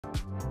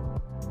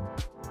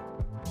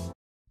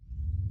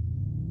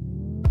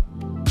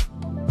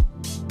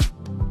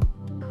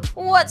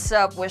What's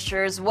up,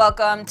 Wishers?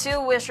 Welcome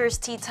to Wishers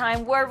Tea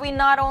Time, where we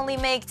not only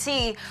make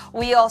tea,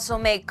 we also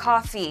make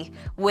coffee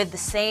with the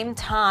same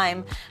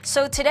time.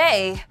 So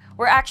today,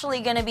 we're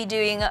actually going to be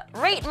doing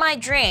Rate My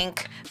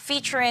Drink,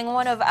 featuring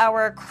one of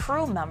our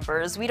crew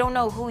members. We don't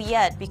know who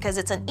yet because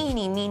it's an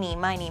eeny, meeny,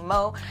 miny,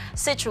 mo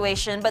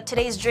situation, but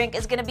today's drink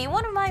is going to be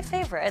one of my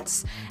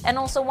favorites, and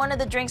also one of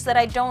the drinks that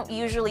I don't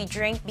usually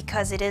drink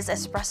because it is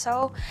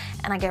espresso,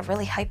 and I get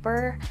really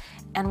hyper.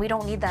 And we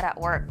don't need that at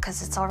work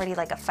because it's already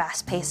like a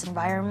fast-paced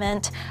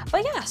environment.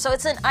 But yeah, so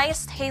it's an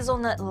iced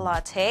hazelnut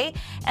latte.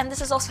 And this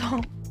is also,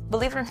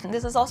 believe it or not,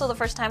 this is also the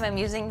first time I'm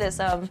using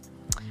this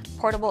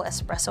portable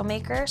espresso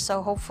maker.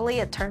 So hopefully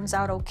it turns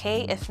out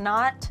okay. If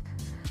not,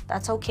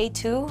 that's okay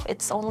too.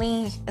 It's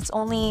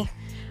only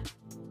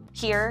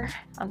here.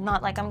 I'm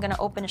not like I'm gonna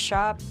open a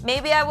shop.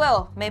 Maybe I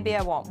will, maybe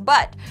I won't.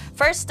 But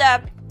first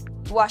step,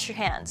 wash your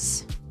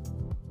hands.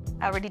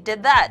 I already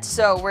did that,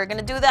 so we're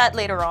gonna do that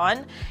later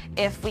on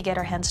if we get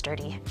our hands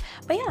dirty.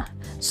 But yeah,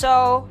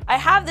 so I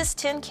have this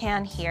tin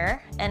can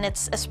here, and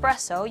it's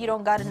espresso. You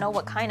don't gotta know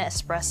what kind of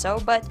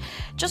espresso, but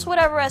just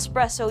whatever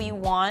espresso you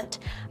want.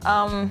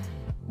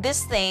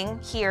 This thing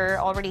here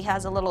already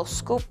has a little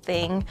scoop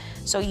thing,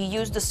 so you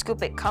use the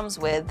scoop it comes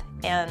with,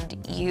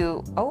 and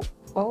you,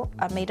 oh,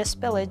 I made a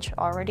spillage,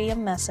 already a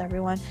mess,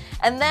 everyone.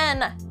 And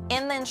then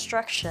in the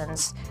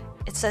instructions,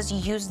 it says you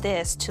use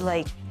this to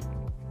like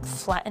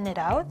flatten it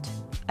out,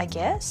 I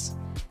guess.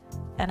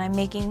 And I'm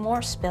making more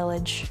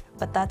spillage,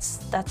 but that's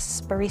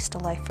barista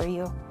life for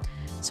you.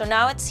 So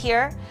now it's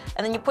here,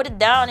 and then you put it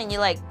down and you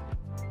like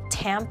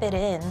tamp it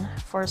in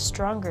for a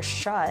stronger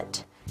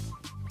shot.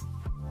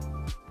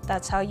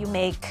 That's how you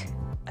make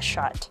a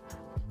shot.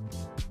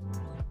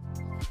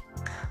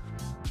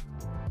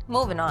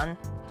 Moving on.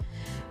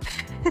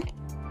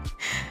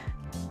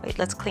 Wait,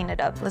 let's clean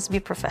it up. Let's be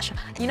professional.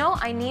 You know,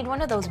 I need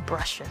one of those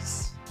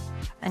brushes.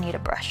 I need a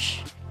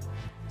brush.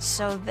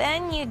 So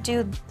then you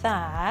do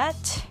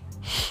that,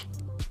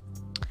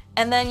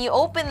 and then you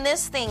open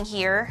this thing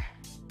here.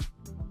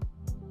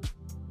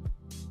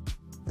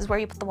 This is where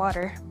you put the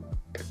water.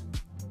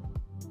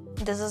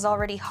 This is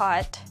already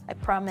hot, I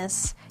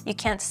promise. You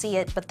can't see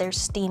it, but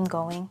there's steam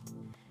going.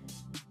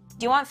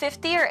 Do you want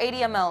 50 or 80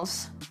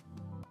 mLs?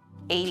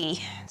 80,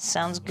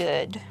 sounds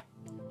good.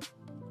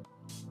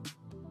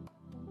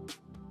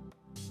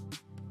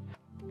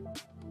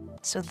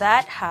 So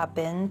that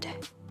happened.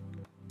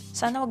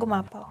 Sana wag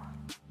gumapaw.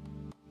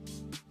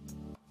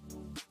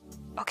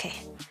 Okay,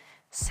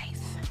 safe.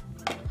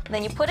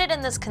 Then you put it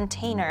in this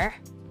container,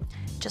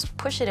 just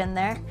push it in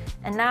there,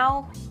 and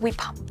now we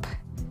pump.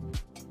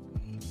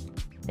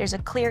 There's a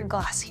clear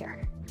glass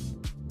here.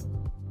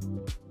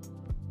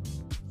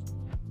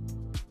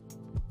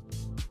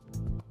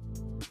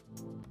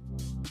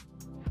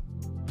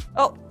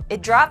 Oh,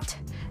 it dropped.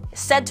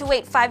 Said to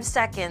wait 5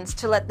 seconds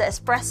to let the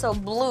espresso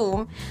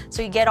bloom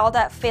so you get all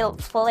that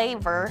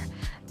flavor.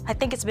 I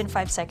think it's been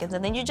 5 seconds,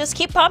 and then you just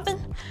keep pumping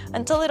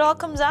until it all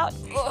comes out.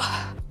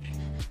 Ugh.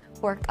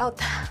 Workout.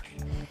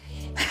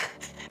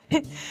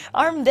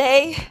 Arm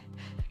day.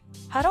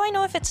 How do I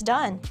know if it's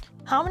done?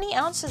 How many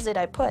ounces did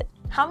I put?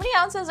 How many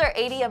ounces are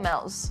 80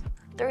 mLs?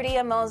 30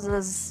 mLs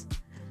is,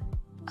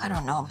 I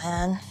don't know,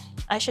 man.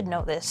 I should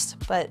know this,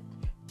 but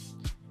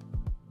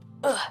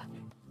ugh.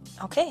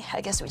 Okay,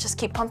 I guess we just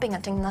keep pumping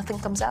until nothing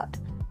comes out.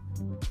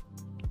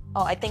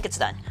 Oh, I think it's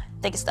done.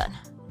 I think it's done.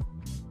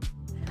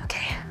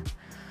 Okay.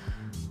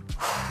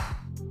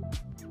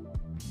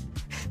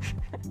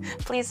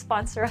 Please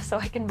sponsor us so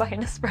I can buy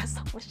an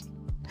espresso machine.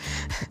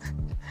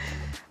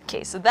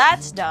 Okay, so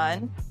that's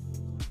done.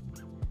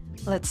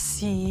 Let's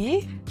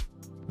see.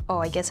 Oh,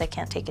 I guess I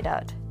can't take it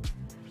out.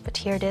 But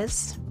here it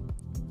is.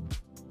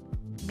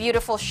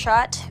 Beautiful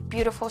shot,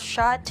 beautiful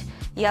shot.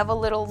 You have a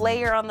little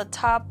layer on the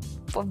top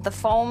of the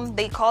foam.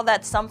 They call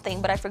that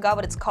something, but I forgot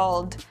what it's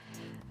called.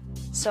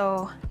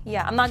 So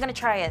yeah, I'm not gonna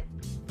try it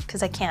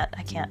because I can't.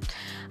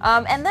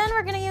 And then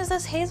we're gonna use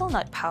this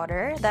hazelnut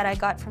powder that I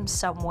got from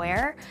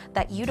somewhere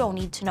that you don't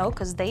need to know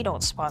because they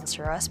don't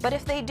sponsor us. But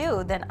if they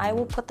do, then I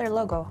will put their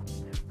logo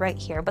right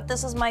here. But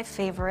this is my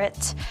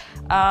favorite.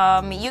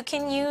 You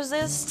can use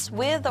this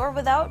with or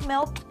without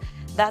milk.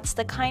 That's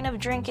the kind of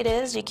drink it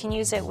is. You can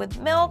use it with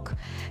milk.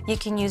 You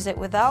can use it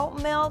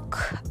without milk.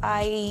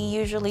 I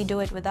usually do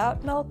it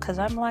without milk because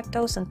I'm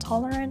lactose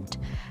intolerant.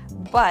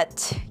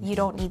 But you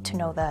don't need to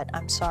know that.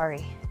 I'm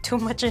sorry. Too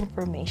much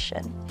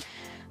information.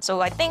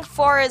 So I think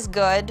 4 is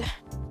good.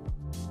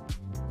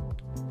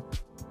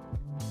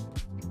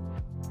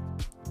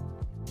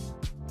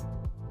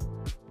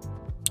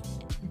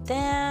 And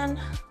then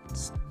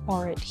let's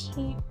pour it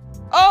here.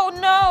 Oh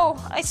no!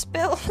 I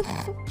spilled.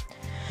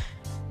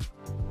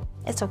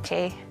 It's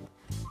okay.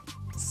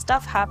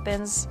 Stuff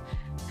happens.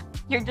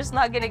 You're just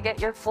not gonna get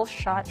your full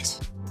shot.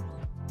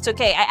 It's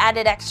okay, I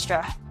added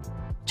extra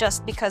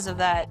just because of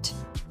that.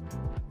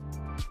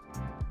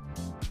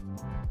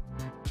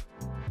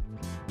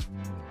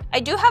 I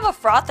do have a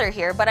frother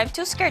here, but I'm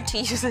too scared to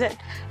use it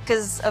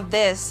because of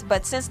this.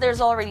 But since there's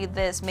already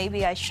this,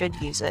 maybe I should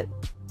use it.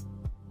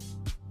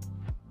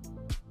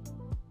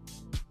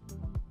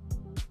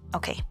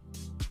 Okay.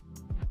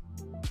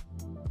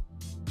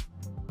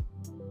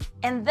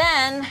 And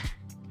then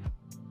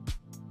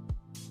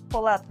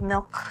pull out the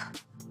milk.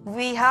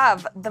 We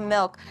have the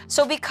milk.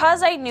 So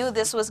because I knew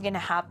this was gonna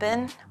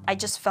happen, I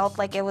just felt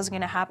like it was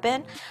gonna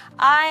happen.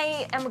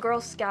 I am a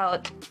Girl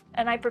Scout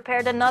and I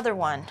prepared another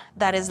one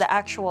that is the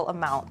actual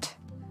amount.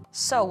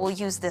 So we'll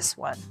use this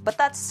one, but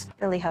that's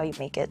really how you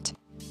make it.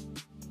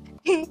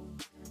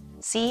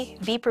 See,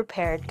 be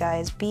prepared,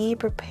 guys, be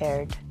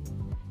prepared.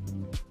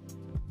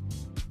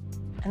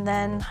 And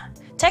then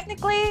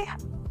technically,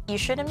 you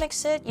shouldn't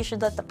mix it. You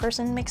should let the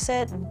person mix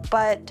it,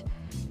 but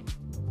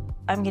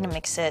I'm gonna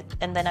mix it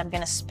and then I'm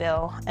gonna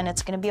spill and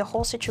it's gonna be a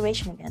whole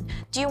situation again.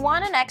 Do you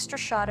want an extra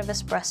shot of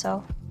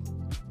espresso?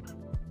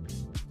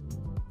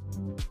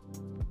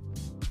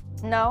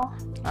 No?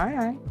 All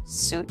right,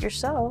 suit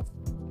yourself.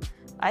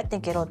 I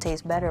think it'll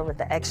taste better with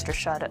the extra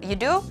shot of, you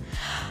do?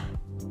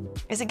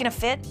 Is it gonna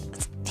fit?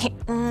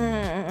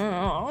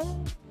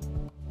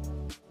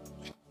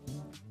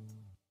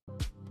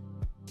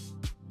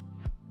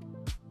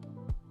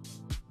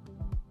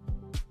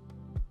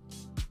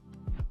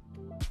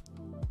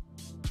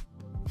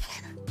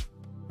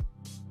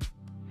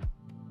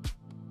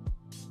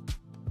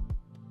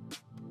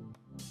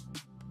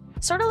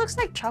 Sort of looks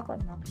like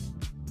chocolate milk.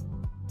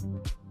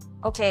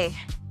 Okay.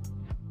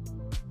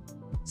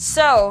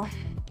 So,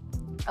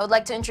 I would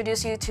like to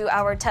introduce you to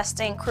our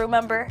testing crew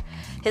member.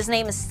 His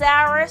name is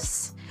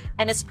Cyrus,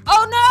 and it's,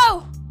 oh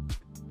no!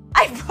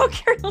 I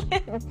broke your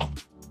lid.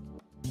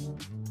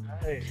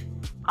 Hi.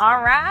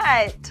 All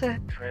right.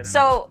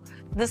 So,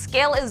 the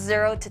scale is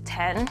 0 to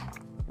 10.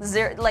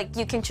 Zero, like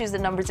you can choose the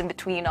numbers in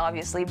between,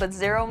 obviously, but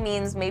 0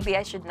 means maybe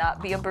I should not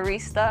be a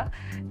barista.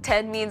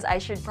 10 means I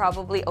should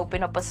probably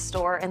open up a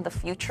store in the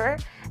future,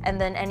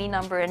 and then any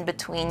number in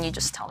between, you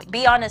just tell me.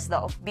 Be honest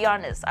though, be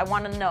honest. I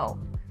want to know.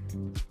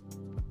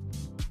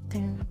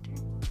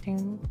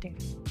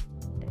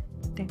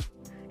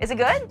 Is it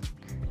good?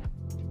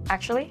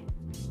 Actually?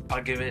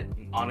 I'll give it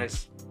an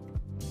honest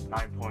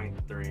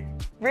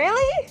 9.3.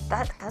 Really?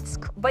 That's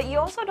cool. But you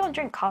also don't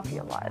drink coffee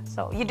a lot,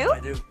 so you do? I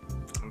do.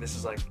 And this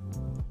is like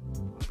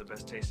one of the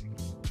best tasting.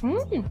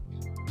 You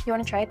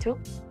want to try it too?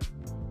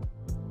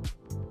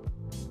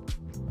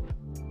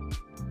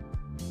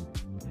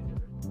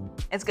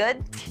 It's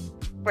good?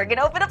 We're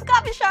gonna open up a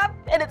coffee shop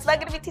and it's not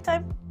gonna be tea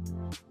time.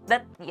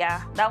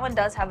 Yeah, that one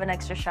does have an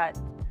extra shot.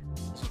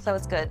 So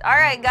it's good. All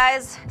right,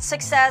 guys,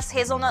 success,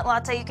 hazelnut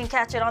latte. You can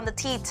catch it on the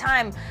tea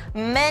time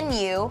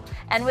menu.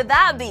 And with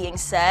that being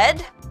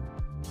said,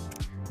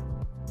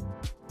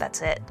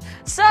 that's it.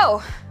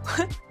 So,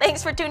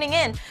 thanks for tuning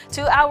in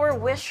to our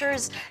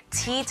Wishers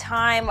Tea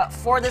Time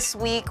for this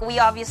week. We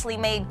obviously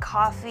made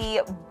coffee,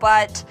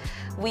 but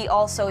we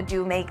also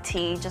do make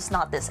tea, just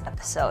not this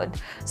episode.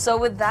 So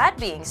with that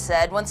being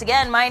said, once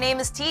again, my name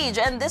is Teej,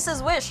 and this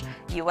is Wish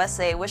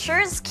USA.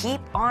 Wishers,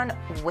 keep on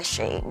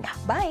wishing.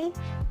 Bye.